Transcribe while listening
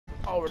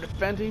Oh, we're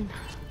defending.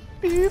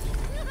 Beep.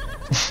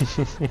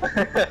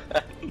 Hey,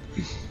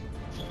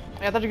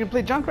 I thought you could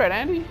play Junkrat,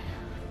 Andy.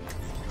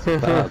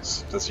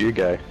 That's your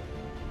guy.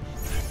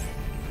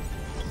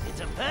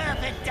 It's a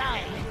perfect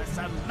day for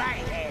some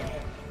mayhem.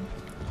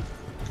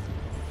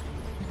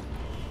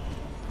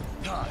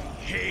 I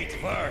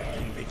hate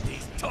working with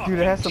these talking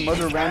Dude, I had some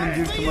other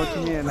random dude come up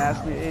to me and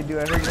ask me, hey dude,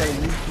 I heard you had a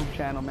YouTube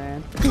channel,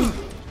 man.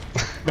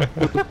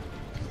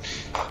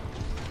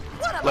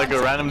 Like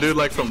a random dude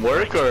like from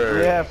work or?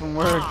 Yeah, from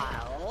work.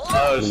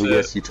 Oh I shit.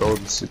 guess you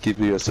told us to keep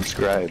you a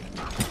subscribe.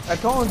 I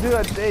told him,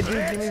 dude, hey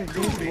dude, give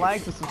me some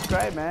likes and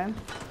subscribe, man.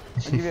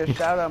 I'll give you a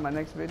shout out in my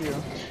next video.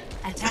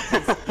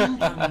 Attackers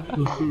incoming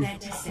in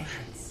 30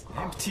 seconds.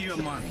 Empty your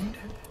mind.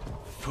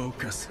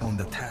 Focus on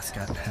the task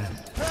at hand.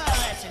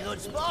 Oh, that's a good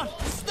spot.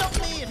 Stop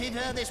me if you've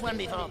heard this one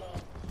before.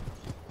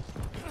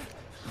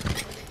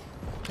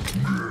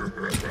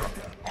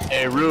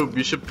 Hey Rube,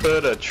 you should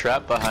put a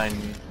trap behind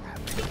me.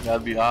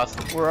 That'd be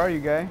awesome. Where are you,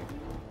 guy?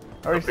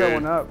 I already set here.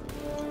 one up.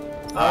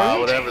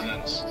 Whatever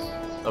then.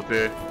 Up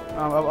here.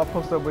 I'll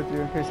post up with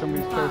you in case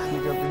somebody's trying to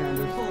sneak up behind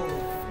us. 4,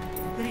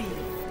 3,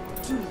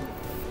 2,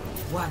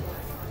 1.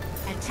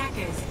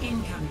 Attackers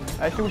incoming.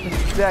 Actually,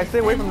 yeah, stay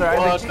away from there,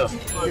 Isaac.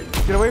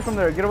 Get away from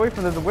there. Get away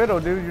from there. There's a widow,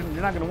 dude.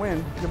 You're not gonna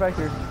win. Get back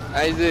here.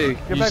 Isaac,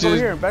 Get back over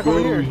here. Back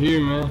over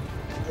here. Man.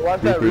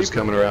 Watch that, Reaper's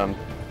coming around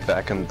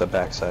back on the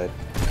backside.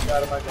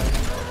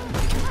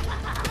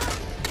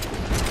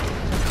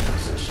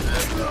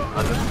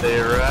 I'll just stay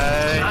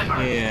right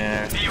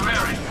here.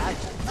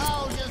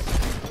 Oh, just...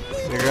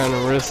 They're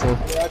gonna wrestle.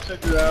 Yeah, I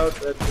took her out,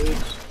 that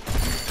bitch.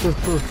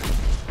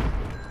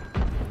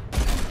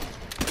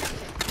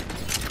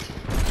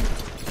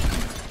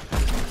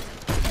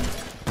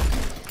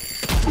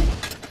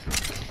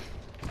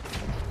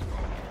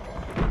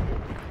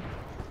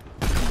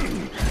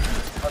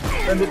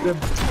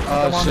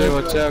 Oh shit,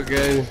 watch out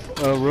guys.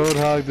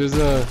 Roadhog, there's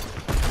a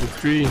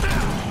tree.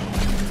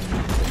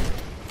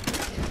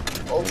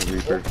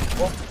 Reaper.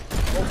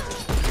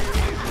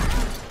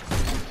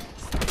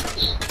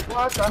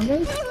 What? I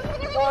missed?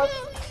 What?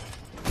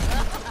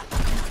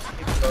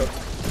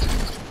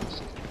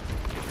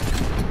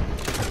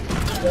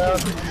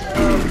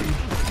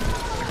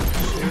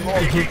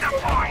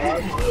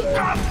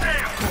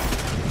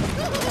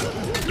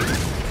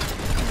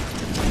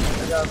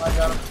 I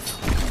got him.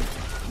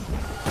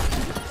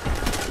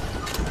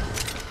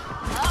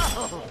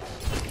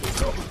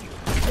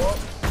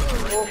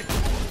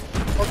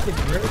 Fucking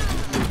great.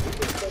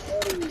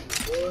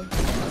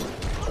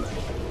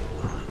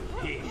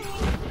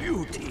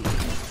 Beauty.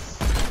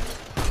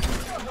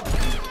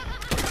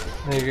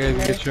 Hey guys,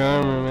 get your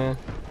armor, man.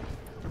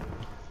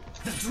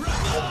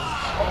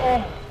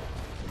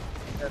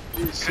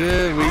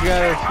 Shit, we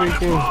got a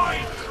freaking.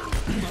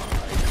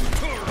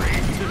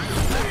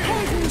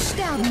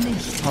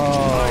 Oh,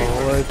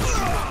 what?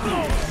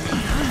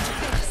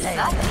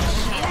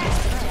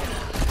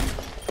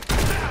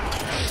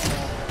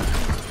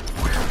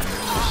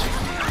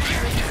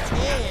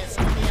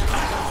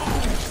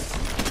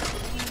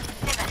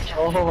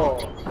 Oh,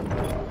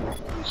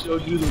 he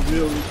showed you the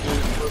real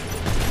weekend.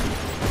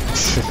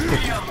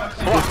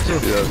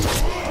 Yeah,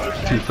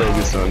 too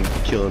focused on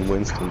killing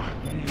Winston.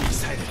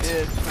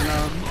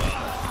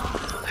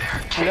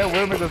 Shit, that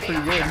Wilbur was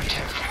pretty good.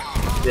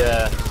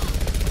 Yeah.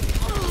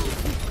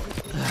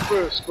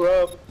 For a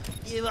scrub.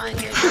 You ain't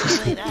getting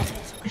clean at it.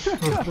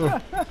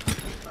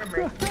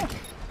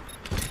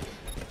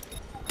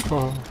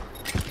 Oh.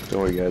 Don't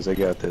worry guys, I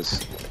got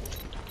this.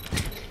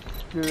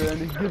 Good,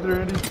 Andy. Get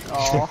there, Andy.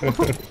 Aw.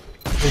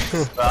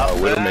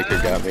 Widowmaker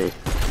got me.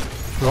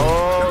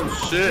 Oh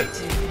shit.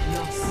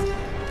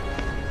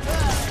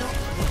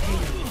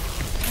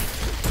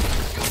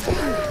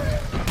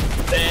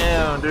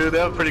 Damn, dude,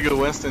 that was pretty good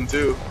Winston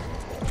too.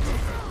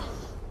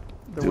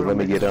 Dude, let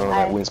me get on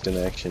that Winston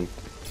action.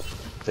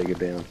 Take it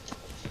down.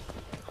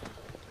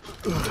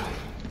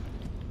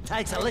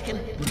 Takes a licking.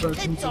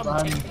 It's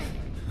on me.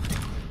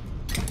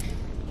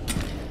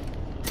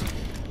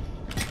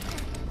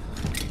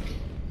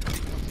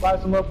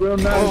 Slice him up real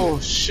nice. Oh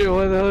shit,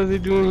 what the hell is he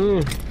doing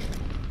here?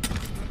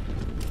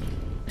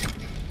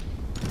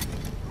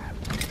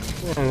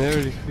 Man, they're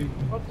already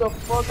creeping. What the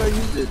fuck are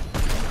you doing?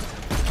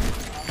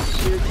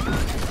 Shit.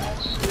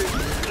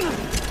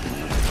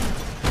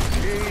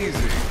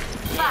 Easy.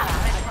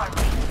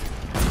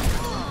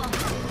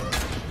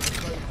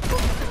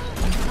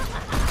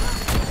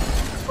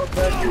 Fuck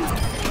that dude.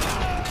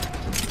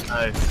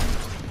 Nice.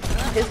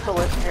 His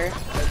solicitor.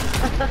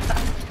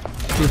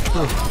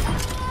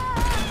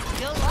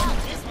 Good luck,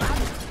 this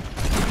one.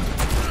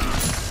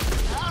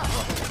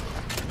 Oh,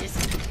 this is...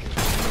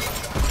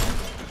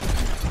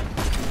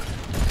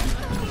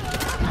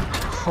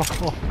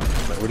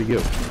 Where'd he go?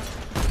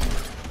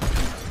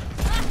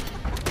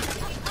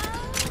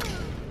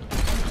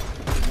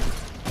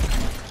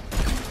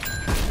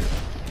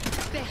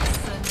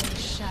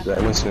 That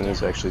Winston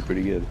is actually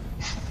pretty good.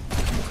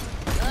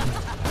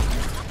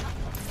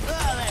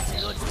 Oh, that's a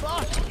good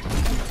spot.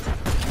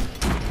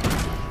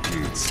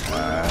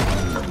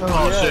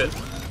 Oh shit.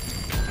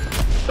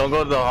 Don't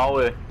go to the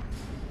hallway.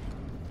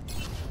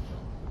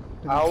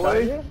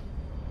 Hallway?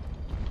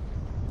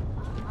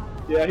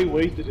 Yeah, he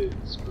wasted it,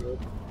 scrub.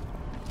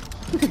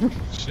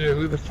 Shit,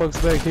 who the fuck's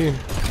back here?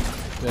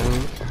 Damn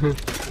it.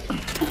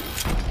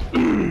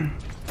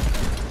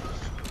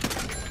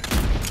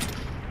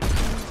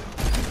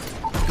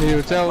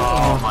 You tell.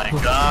 Oh my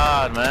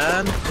god,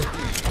 man. The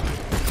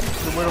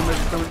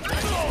Widowmaker coming.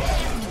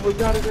 We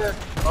got it there.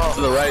 Oh.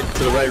 To the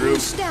right room.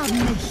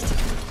 Sterben nicht.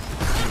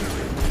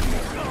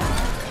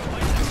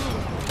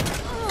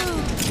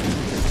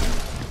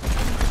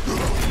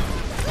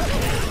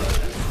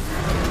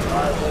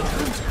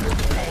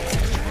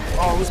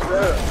 Oh, what's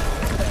that?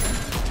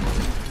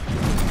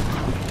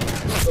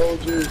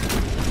 Soldiers.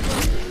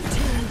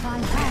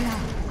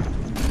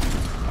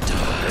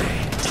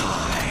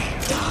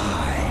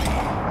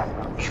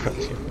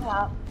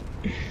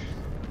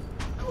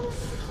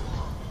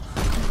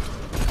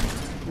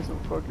 Get some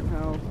fucking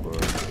health, bro.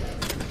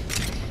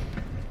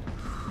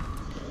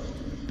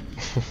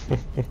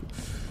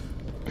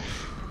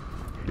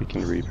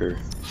 Freaking Reaper.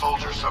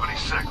 Soldier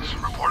 76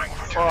 reporting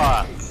for duty.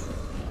 Fuck.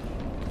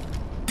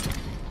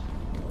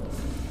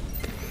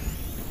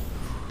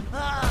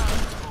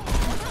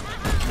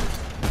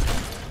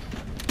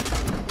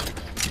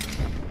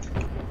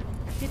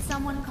 Did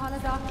someone call a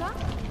doctor?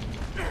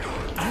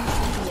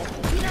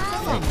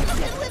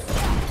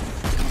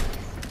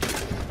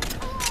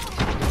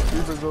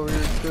 Reaper's over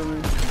here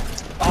chilling.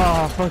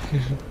 Ah, fuck you.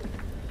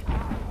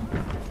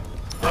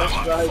 Nice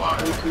guys,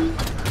 too.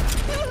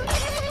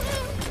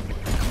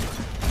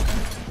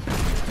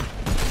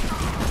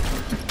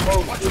 Oh,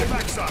 shit.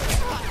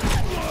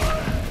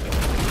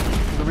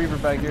 The Reaper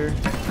back here.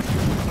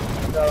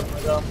 No.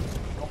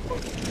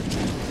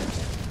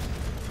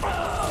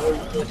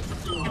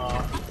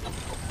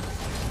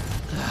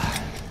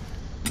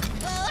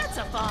 Well, that's a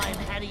fine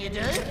how do you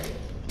do?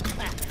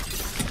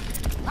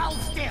 Hold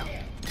still.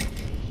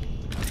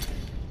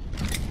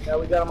 Yeah,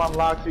 we got him on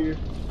lock here.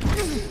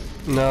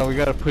 No, we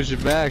gotta push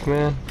it back,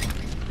 man.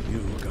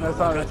 That's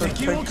not a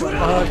quick one.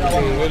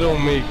 Fucking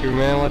Widowmaker,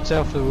 man. Watch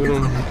out for the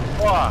Widowmaker.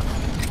 Fuck.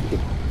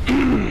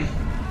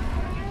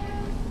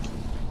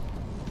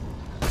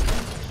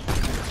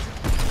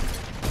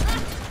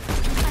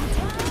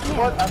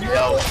 What?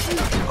 Yo,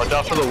 watch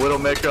out for the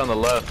Widowmaker on the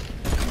left.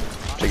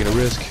 Taking a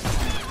risk.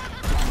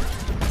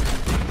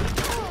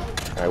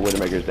 Alright,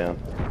 Widowmaker's down.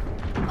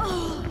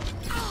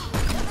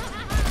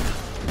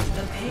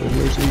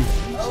 Where's he?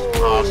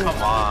 Oh,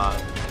 come on.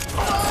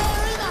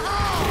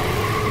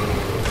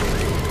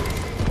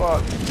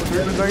 Fuck. The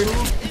Reaper's right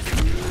here.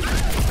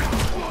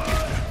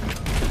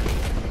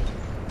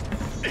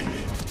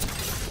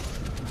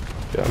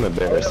 Yeah, I'm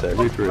embarrassed. That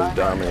Reaper is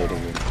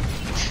dominating me.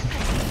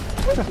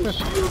 What's the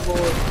shield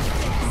board?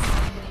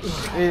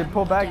 Hey,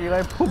 pull back,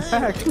 Eli. Pull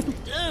back.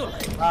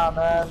 Nah,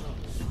 man.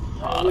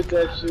 With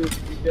that shit,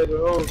 you get it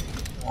over.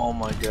 Oh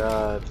my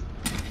god.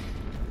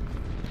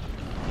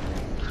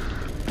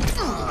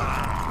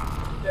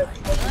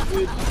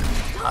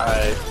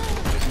 Alright.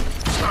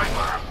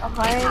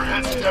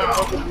 Behind you.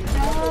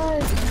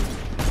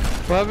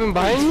 What happened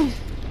behind me?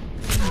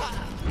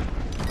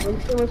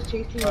 Winston was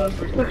chasing me.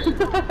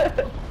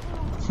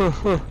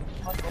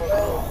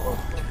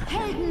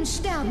 Helden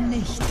sterben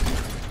nicht.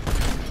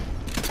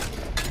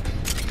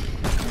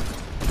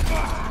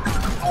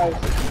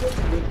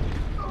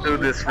 Dude,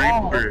 this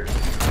Reaper.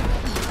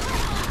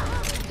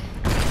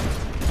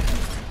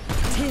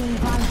 Till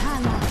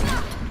Valhalla.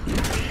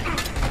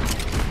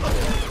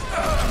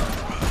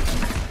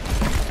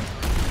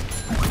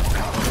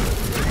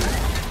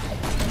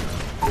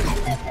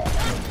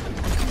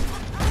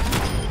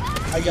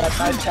 I got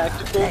my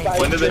tactical.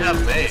 When do they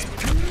have May?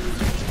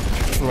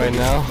 Right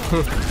now.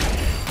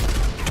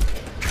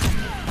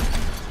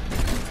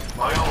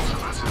 My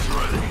ultimate is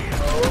ready.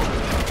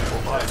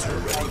 Visor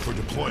ready for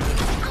deployment.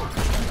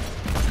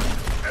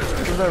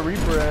 Where's that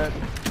Reaper at?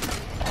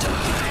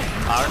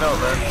 I don't know,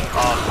 man.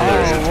 Oh,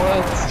 Oh,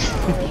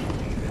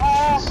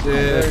 what?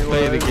 Shit,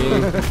 play the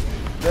game.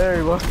 There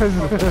he was.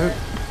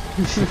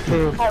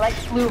 I like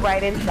flew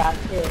right into that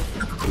too.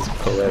 It's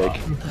poetic.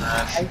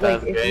 I was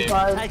like, if you saw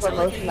his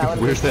promotion, that would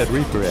Where's that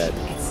Reaper at?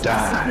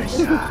 Die!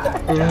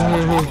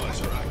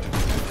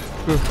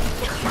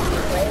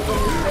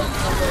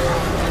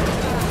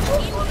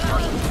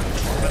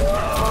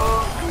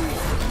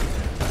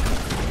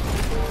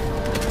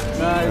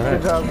 Nice,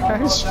 good job,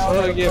 guys.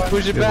 Oh yeah,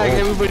 push it back.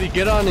 Everybody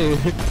get on it.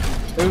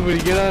 Everybody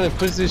get on it.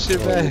 Push this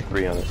shit back.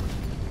 3 on it.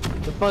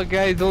 The fuck,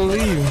 guys, don't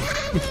leave.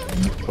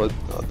 Well, it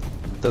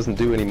doesn't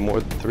do any more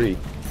than 3.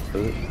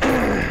 Does it?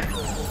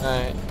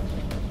 Alright. I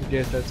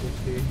guess that's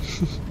okay.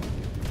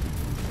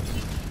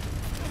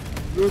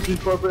 Groups in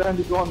corporate and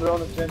to go on their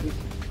own agendas.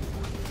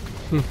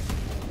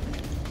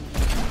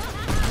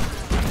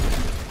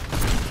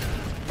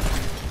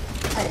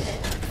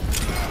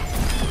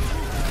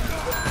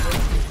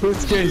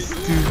 This guy's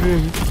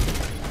stupid.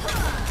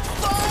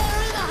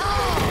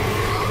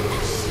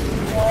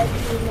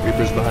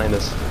 Reaper's behind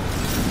us.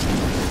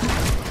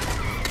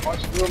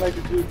 Watch the real make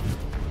it do.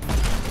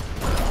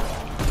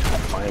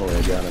 Finally,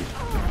 I got him.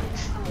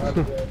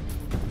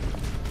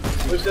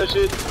 Push that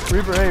shit.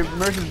 Reaper, hey,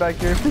 Mercy's back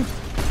here.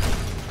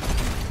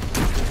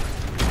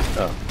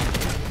 Oh.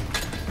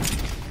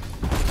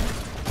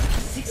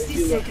 60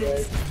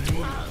 seconds.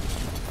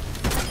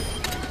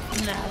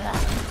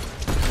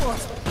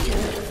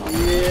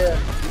 Yeah.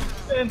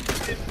 And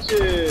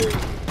shit.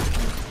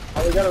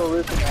 Oh, we gotta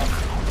rip it out.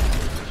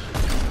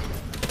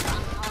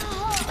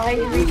 Behind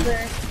you, Reaper.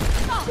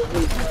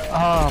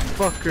 Ah,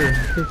 fucker.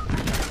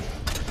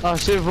 Ah,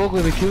 shit,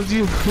 Vogel, they killed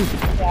you?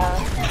 Yeah.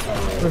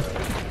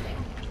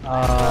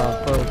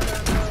 Ah, fuck.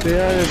 Stay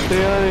on it,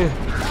 stay on it.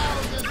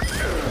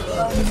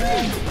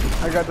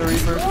 I got the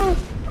Reaper.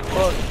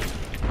 Fuck.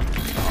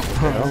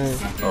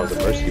 Oh, the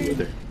Mercy with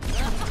her.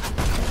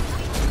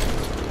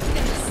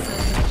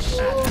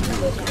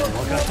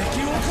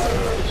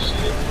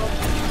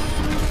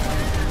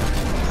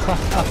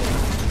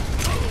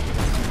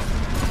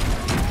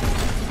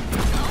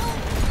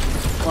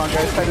 Come on,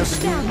 guys, tighten up the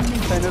deep.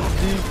 Tighten up the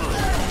deep.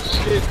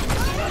 Shit.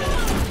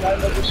 Got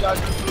another shot.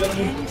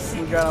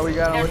 We got him, we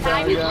got him, we got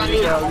him, we got him.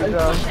 Good job, good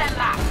job.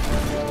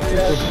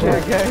 Yeah,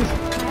 guys.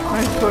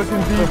 Nice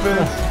fucking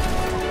defense.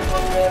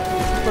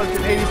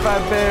 Fucking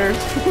 85 bears.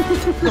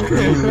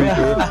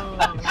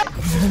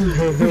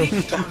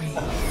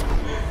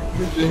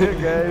 Good shit,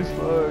 guys.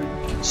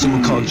 Fuck.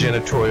 Someone called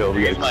janitorial. We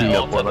gotta clean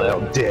up one of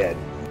them dead.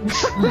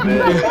 Play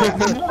of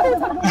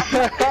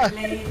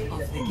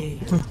the game.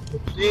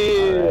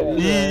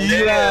 Yeah.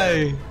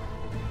 Eli!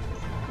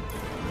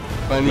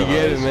 Finally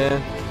get it, man.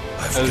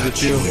 How does it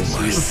feel?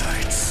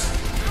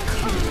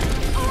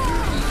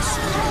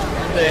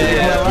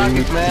 Yeah,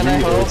 rockets, man. I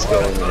hope.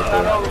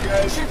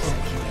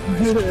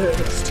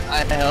 I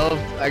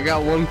helped. I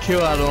got 1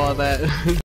 kill out of all that.